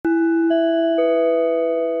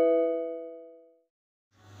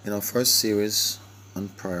In our first series on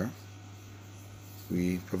prayer,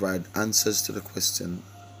 we provide answers to the question,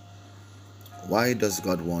 why does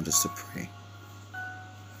God want us to pray?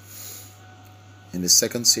 In the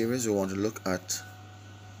second series, we want to look at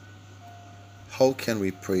how can we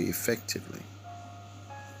pray effectively?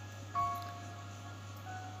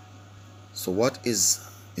 So what is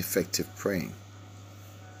effective praying?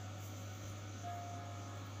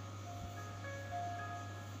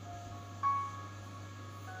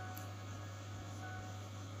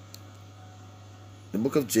 The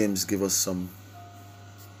book of James gives us some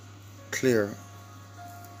clear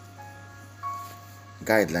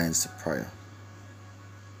guidelines to prayer.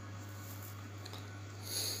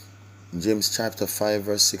 In James chapter 5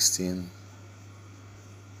 verse 16,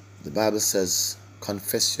 the Bible says,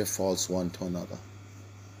 confess your faults one to another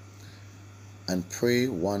and pray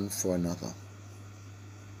one for another,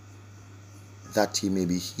 that ye may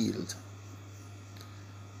be healed.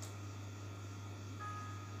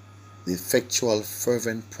 The effectual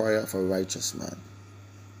fervent prayer of a righteous man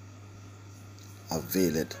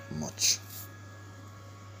availeth much.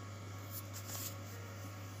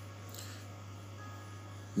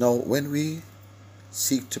 Now, when we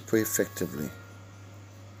seek to pray effectively,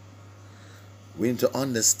 we need to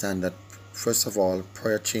understand that, first of all,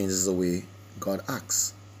 prayer changes the way God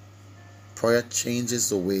acts. Prayer changes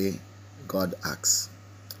the way God acts.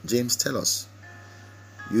 James tells us,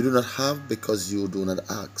 you do not have because you do not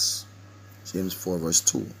ask. James 4 verse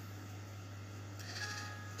 2.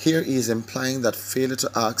 Here he is implying that failure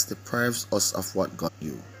to ask deprives us of what God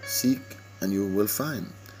gives you. Seek and you will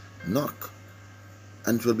find. Knock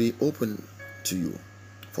and it will be open to you.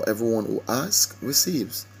 For everyone who asks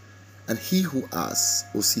receives, and he who asks,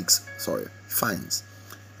 finds.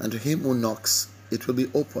 And to him who knocks, it will be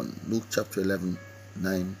open. Luke chapter 11,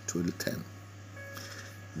 9 to 10.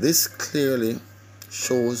 This clearly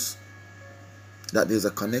shows that there is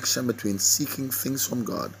a connection between seeking things from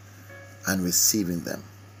God and receiving them.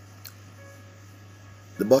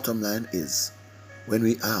 The bottom line is, when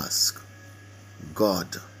we ask,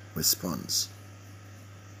 God responds.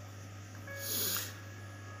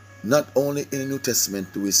 Not only in the New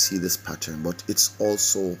Testament do we see this pattern, but it's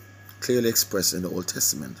also clearly expressed in the Old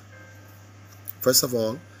Testament. First of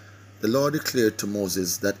all, the Lord declared to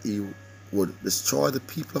Moses that he would destroy the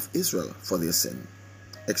people of Israel for their sin.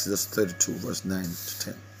 Exodus 32 verse 9 to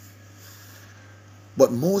 10.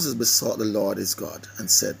 But Moses besought the Lord his God and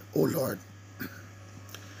said, O Lord,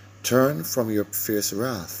 turn from your fierce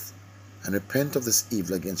wrath and repent of this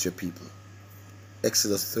evil against your people.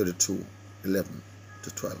 Exodus 32, 11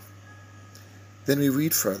 to 12. Then we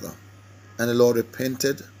read further, and the Lord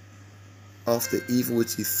repented of the evil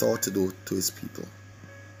which he thought to do to his people.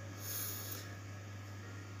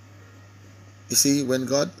 You see, when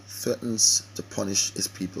God threatens to punish his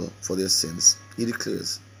people for their sins, he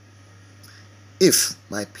declares, if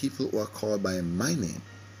my people who are called by my name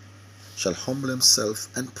shall humble themselves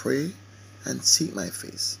and pray and seek my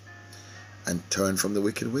face and turn from the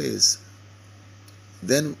wicked ways,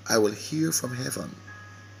 then I will hear from heaven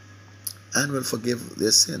and will forgive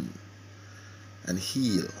their sin and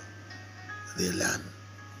heal their land.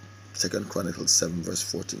 2 Chronicles 7 verse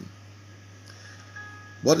 14.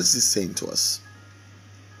 What is this saying to us?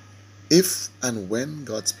 If and when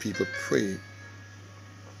God's people pray,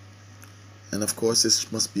 and of course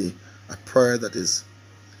this must be a prayer that is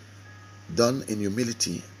done in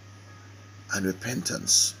humility and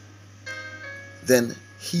repentance, then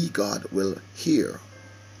he, God, will hear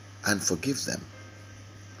and forgive them.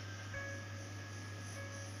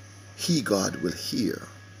 He, God, will hear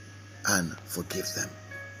and forgive them.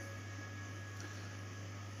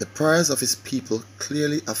 The prayers of his people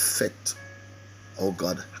clearly affect how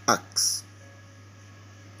God acts.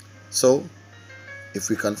 So, if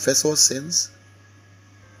we confess our sins,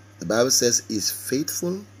 the Bible says he is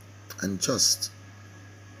faithful and just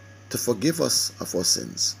to forgive us of our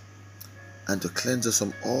sins and to cleanse us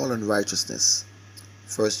from all unrighteousness.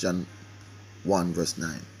 1 John 1 verse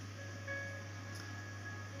 9.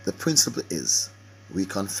 The principle is, we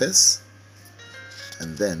confess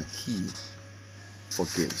and then he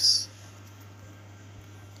forgives.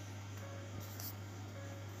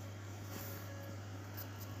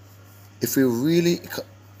 If we really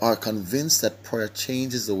are convinced that prayer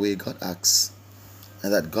changes the way God acts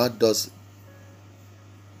and that God does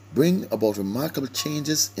bring about remarkable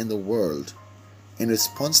changes in the world in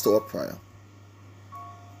response to our prayer,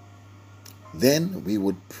 then we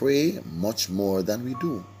would pray much more than we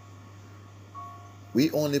do.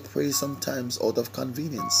 We only pray sometimes out of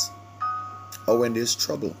convenience or when there's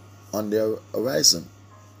trouble on the horizon.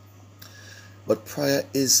 But prayer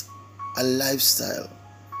is a lifestyle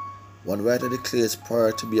One writer declares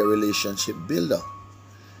prayer to be a relationship builder.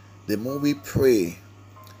 The more we pray,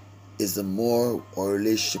 is the more our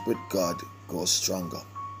relationship with God grows stronger.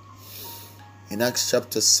 In Acts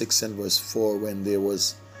chapter 6 and verse 4, when there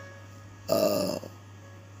was a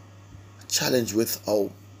challenge with how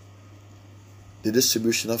the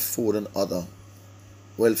distribution of food and other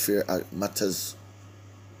welfare matters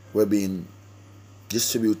were being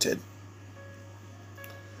distributed,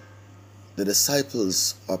 the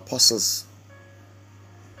disciples or apostles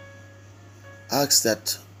asked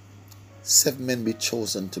that 7 men be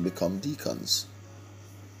chosen to become deacons,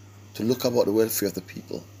 to look about the welfare of the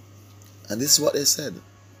people. And this is what they said: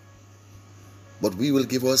 but we will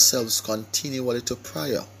give ourselves continually to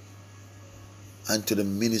prayer and to the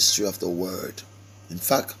ministry of the word. In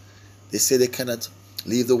fact, they say they cannot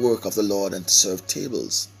leave the work of the Lord and serve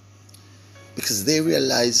tables, because they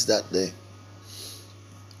realize that the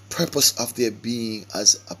purpose of their being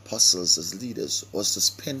as apostles, as leaders, was to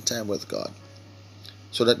spend time with God,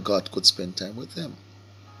 so that God could spend time with them.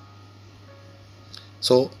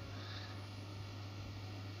 So,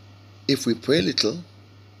 if we pray little,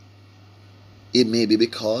 it may be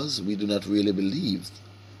because we do not really believe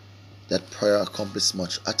that prayer accomplishes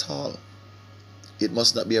much at all. It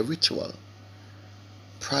must not be a ritual.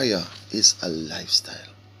 Prayer is a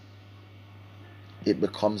lifestyle. It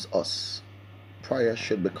becomes us. Prayer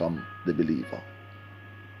should become the believer.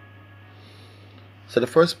 So the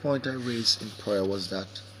first point I raised in prayer was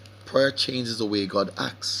that prayer changes the way God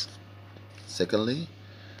acts. Secondly,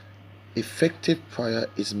 effective prayer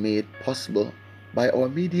is made possible by our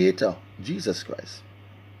mediator, Jesus Christ.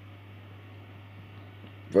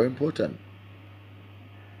 Very important.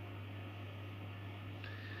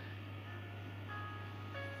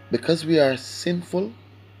 Because we are sinful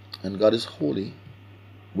and God is holy,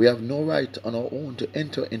 we have no right on our own to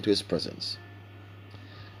enter into His presence.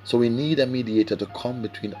 So we need a mediator to come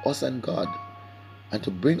between us and God and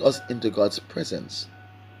to bring us into God's presence.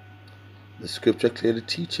 The scripture clearly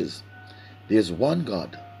teaches there is one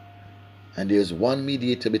God and there is one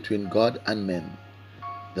mediator between God and men,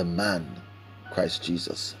 the man Christ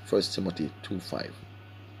Jesus. 1 Timothy 2:5.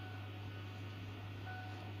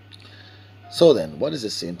 So then, what is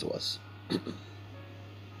it saying to us?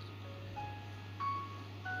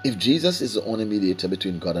 If Jesus is the only mediator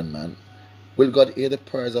between God and man, will God hear the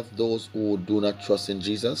prayers of those who do not trust in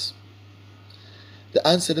Jesus? The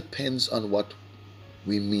answer depends on what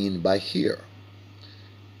we mean by hear.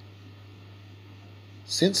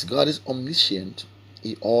 Since God is omniscient,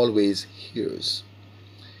 He always hears.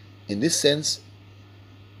 In this sense,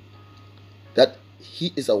 that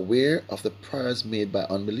He is aware of the prayers made by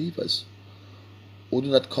unbelievers who do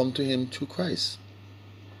not come to Him through Christ.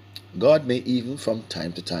 God may even from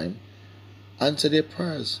time to time answer their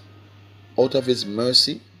prayers out of His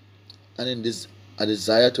mercy and in a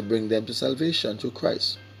desire to bring them to salvation through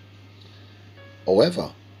Christ.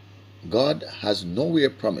 However, God has nowhere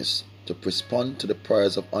promised to respond to the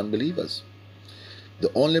prayers of unbelievers.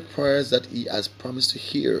 The only prayers that He has promised to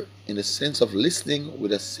hear, in the sense of listening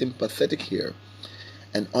with a sympathetic ear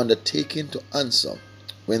and undertaking to answer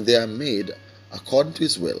when they are made according to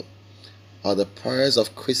His will, are the prayers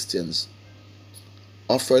of Christians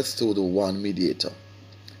offered through the one mediator,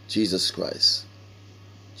 Jesus Christ.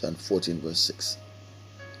 John 14 verse 6.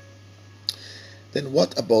 Then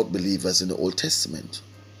what about believers in the Old Testament?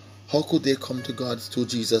 How could they come to God through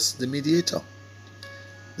Jesus the mediator?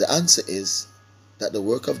 The answer is that the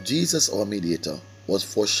work of Jesus, our mediator, was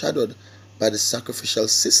foreshadowed by the sacrificial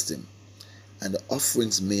system and the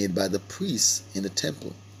offerings made by the priests in the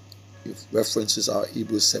temple. References are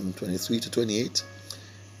Hebrews 7:23-28,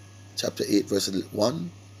 chapter 8 verse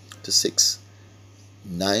 1 to 6,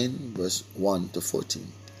 9 verse 1 to 14,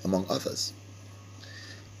 among others.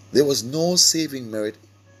 There was no saving merit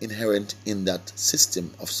inherent in that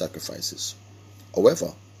system of sacrifices.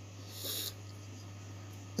 However,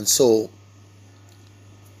 and so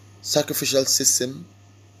sacrificial system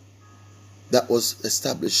that was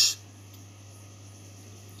established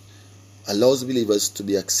allows believers to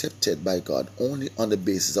be accepted by God only on the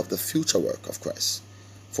basis of the future work of Christ,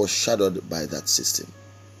 foreshadowed by that system.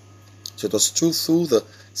 So it was through the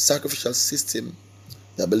sacrificial system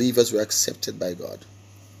that believers were accepted by God.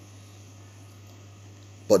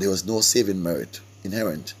 But there was no saving merit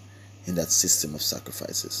inherent in that system of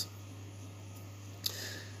sacrifices.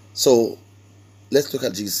 So let's look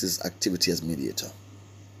at Jesus' activity as mediator.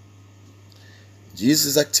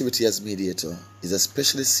 Jesus' activity as mediator is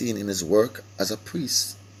especially seen in His work as a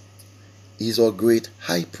priest. He is our great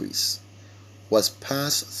high priest who has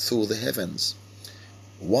passed through the heavens,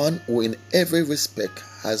 one who in every respect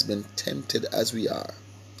has been tempted as we are,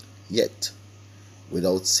 yet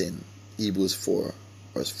without sin. Hebrews 4,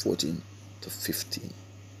 verse 14 to 15.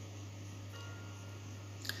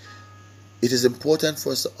 It is important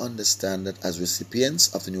for us to understand that as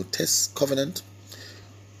recipients of the New Testament covenant,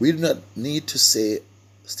 we do not need to stay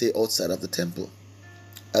outside of the temple,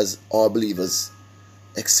 as all believers,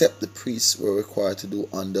 except the priests, were required to do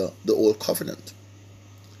under the Old Covenant.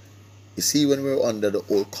 You see, when we were under the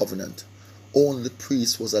Old Covenant, only the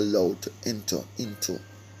priest was allowed to enter into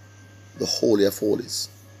the Holy of Holies.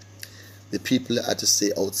 The people had to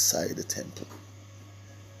stay outside the temple.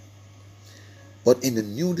 But in the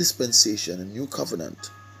new dispensation, the new covenant,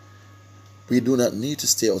 we do not need to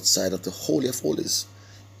stay outside of the Holy of Holies.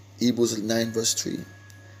 Hebrews 9 verse 3.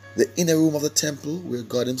 The inner room of the temple, where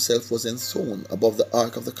God himself was enthroned above the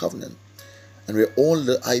Ark of the Covenant, and where only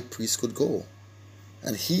the high priest could go,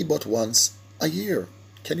 and he but once a year.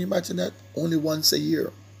 Can you imagine that? Only once a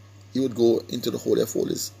year he would go into the Holy of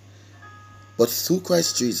Holies. But through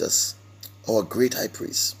Christ Jesus, our great high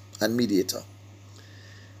priest and mediator,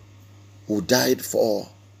 who died for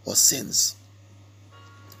our sins,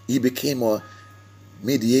 he became our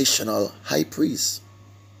mediational high priest,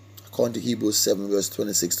 according to Hebrews 7 verse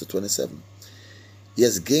 26 to 27. He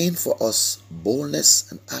has gained for us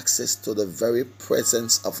boldness and access to the very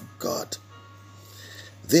presence of God.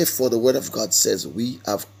 Therefore, the word of God says we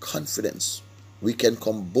have confidence. We can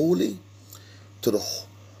come boldly to the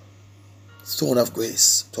throne of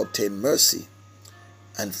grace to obtain mercy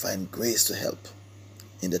and find grace to help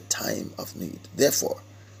in the time of need. Therefore,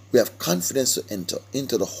 we have confidence to enter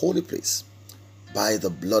into the holy place by the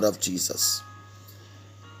blood of Jesus.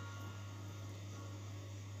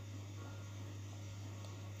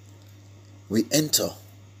 We enter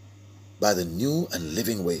by the new and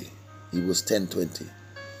living way, Hebrews 10:20,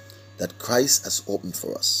 that Christ has opened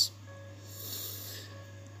for us.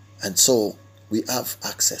 And so we have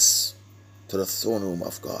access to the throne room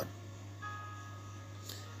of God.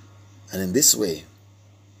 And in this way,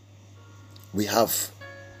 we have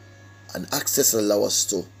an access that allows us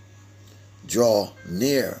to draw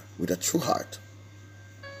near with a true heart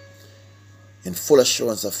in full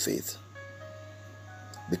assurance of faith,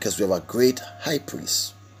 because we have a great high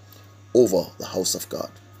priest over the house of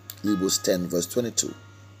God. Hebrews 10 verse 22.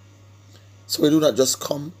 So we do not just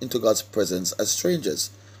come into God's presence as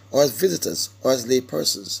strangers or as visitors or as lay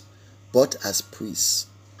persons, but as priests,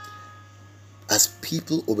 as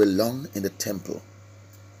people who belong in the temple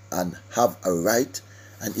and have a right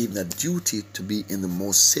and even a duty to be in the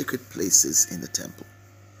most sacred places in the temple.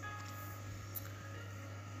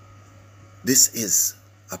 This is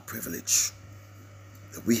a privilege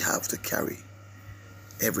that we have to carry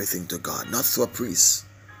everything to God, not through a priest,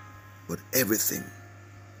 but everything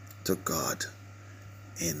to God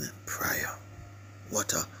in prayer.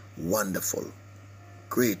 What a wonderful,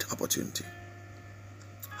 great opportunity.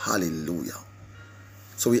 Hallelujah.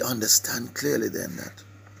 So we understand clearly then that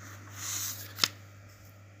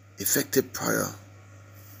effective prayer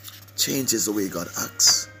changes the way God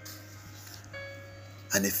acts.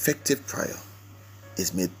 And effective prayer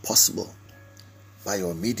is made possible by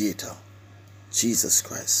our mediator, Jesus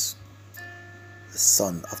Christ, the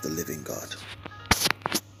Son of the living God.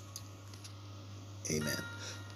 Amen.